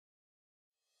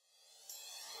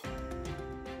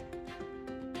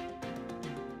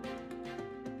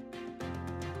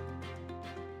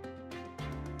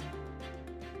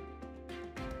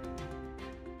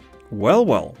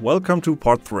Well, welcome to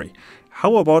part 3.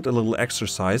 How about a little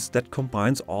exercise that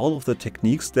combines all of the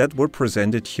techniques that were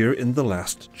presented here in the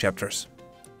last chapters?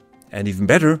 And even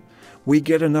better, we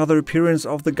get another appearance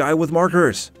of the guy with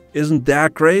markers. Isn't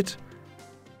that great?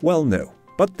 Well, no,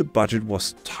 but the budget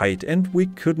was tight and we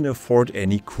couldn't afford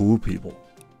any cool people.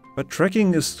 But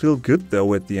tracking is still good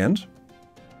though at the end.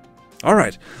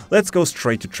 Alright, let's go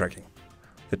straight to tracking.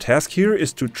 The task here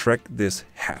is to track this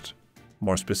hat.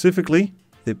 More specifically,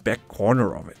 the back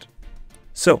corner of it.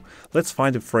 So let's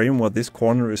find a frame where this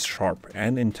corner is sharp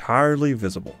and entirely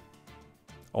visible.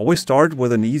 Always start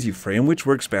with an easy frame which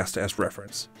works best as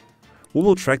reference. We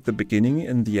will track the beginning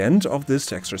and the end of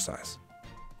this exercise.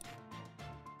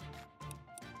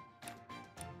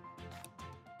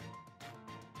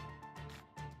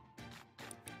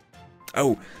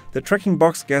 Oh, the tracking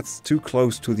box gets too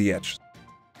close to the edge.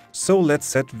 So let's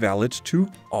set valid to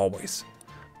always.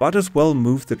 But as well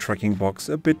move the tracking box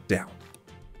a bit down.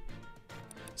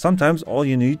 Sometimes all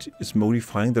you need is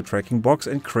modifying the tracking box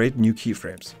and create new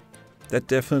keyframes. That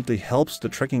definitely helps the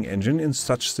tracking engine in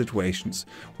such situations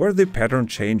where the pattern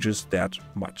changes that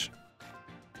much.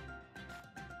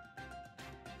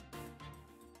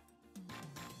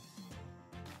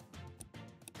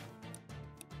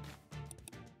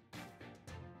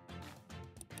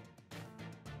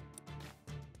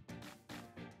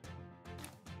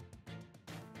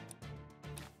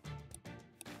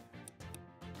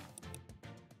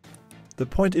 The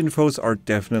point infos are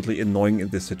definitely annoying in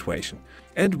this situation,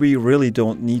 and we really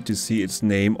don't need to see its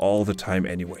name all the time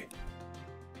anyway.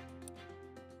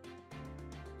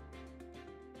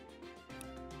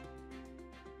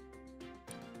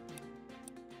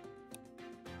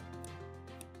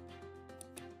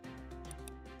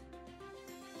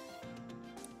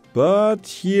 But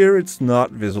here it's not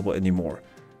visible anymore.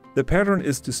 The pattern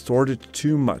is distorted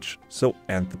too much, so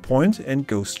end the point and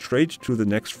go straight to the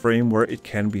next frame where it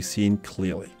can be seen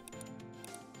clearly.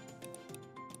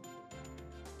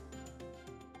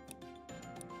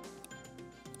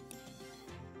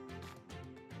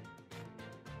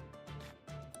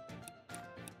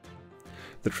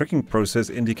 The tracking process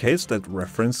indicates that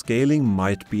reference scaling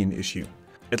might be an issue.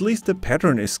 At least the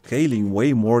pattern is scaling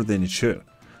way more than it should,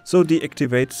 so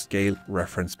deactivate Scale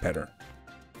Reference Pattern.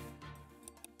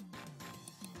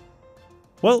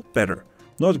 Well, better.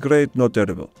 Not great, not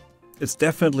terrible. It's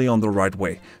definitely on the right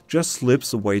way, just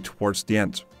slips away towards the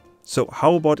end. So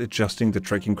how about adjusting the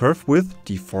tracking curve with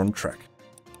Deform Track?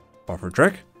 Buffer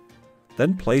track,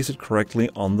 then place it correctly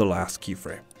on the last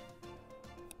keyframe.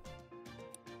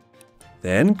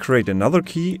 Then create another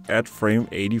key at frame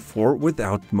 84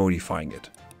 without modifying it.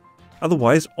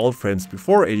 Otherwise, all frames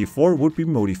before 84 would be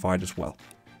modified as well.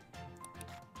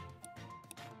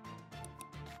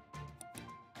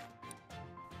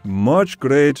 Much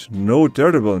great, no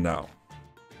terrible now.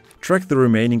 Track the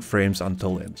remaining frames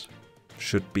until end.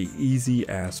 Should be easy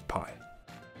as pie.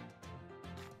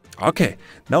 Okay,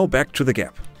 now back to the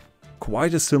gap.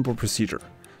 Quite a simple procedure.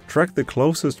 Track the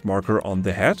closest marker on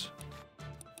the head.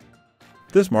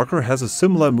 This marker has a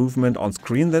similar movement on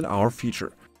screen than our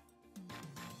feature.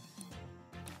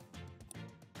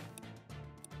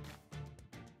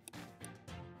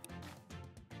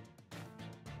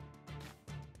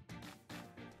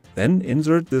 Then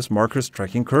insert this marker's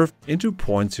tracking curve into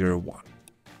 0.01.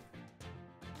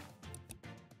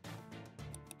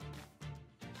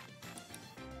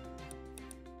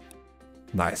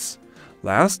 Nice.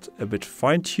 Last, a bit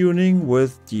fine-tuning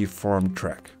with Deform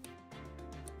Track.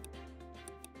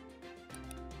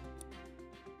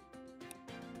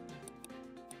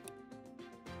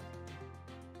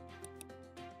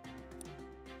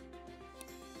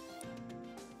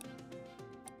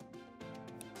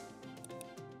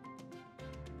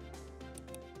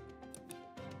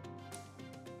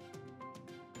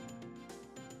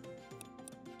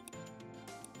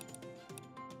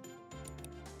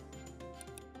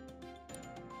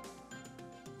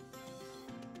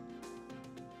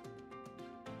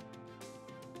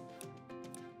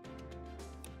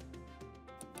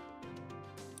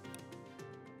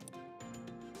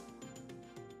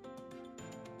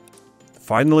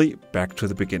 Finally, back to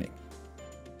the beginning.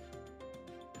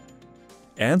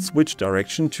 And switch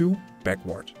direction to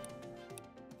backward.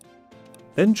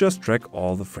 Then just drag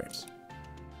all the frames.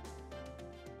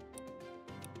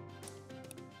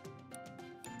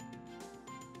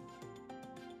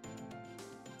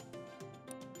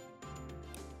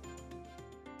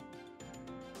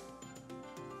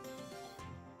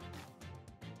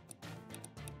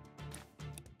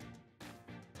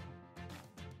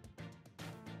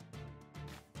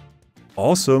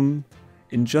 Awesome!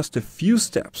 in just a few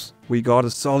steps, we got a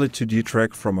solid 2D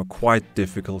track from a quite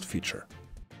difficult feature.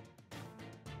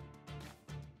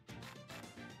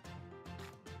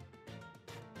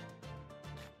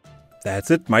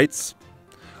 That's it, mates.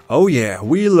 Oh yeah,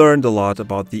 we learned a lot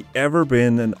about the ever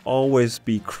been and always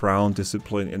be crowned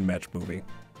discipline in match moving,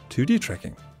 2D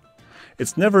tracking.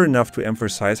 It's never enough to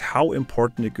emphasize how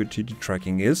important a good 2D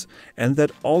tracking is and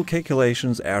that all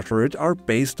calculations after it are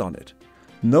based on it.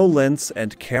 No lens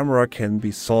and camera can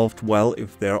be solved well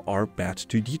if there are bad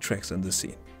 2D tracks in the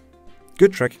scene.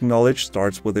 Good tracking knowledge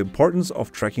starts with the importance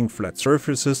of tracking flat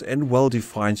surfaces and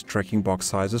well-defined tracking box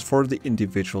sizes for the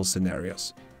individual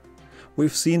scenarios.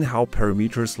 We've seen how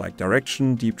parameters like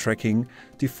direction, deep tracking,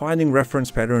 defining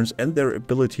reference patterns and their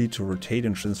ability to rotate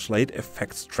and translate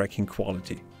affects tracking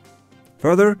quality.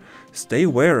 Further, stay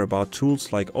aware about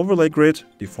tools like overlay grid,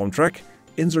 deform track,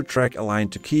 insert track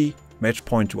aligned to key, match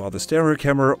point to other stereo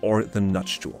camera or the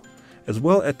nudge tool, as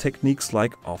well as techniques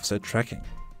like offset tracking.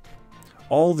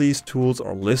 All these tools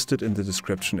are listed in the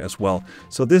description as well,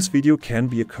 so this video can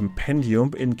be a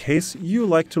compendium in case you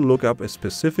like to look up a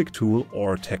specific tool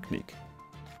or technique.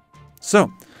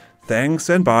 So, thanks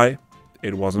and bye.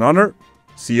 It was an honor.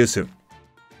 See you soon.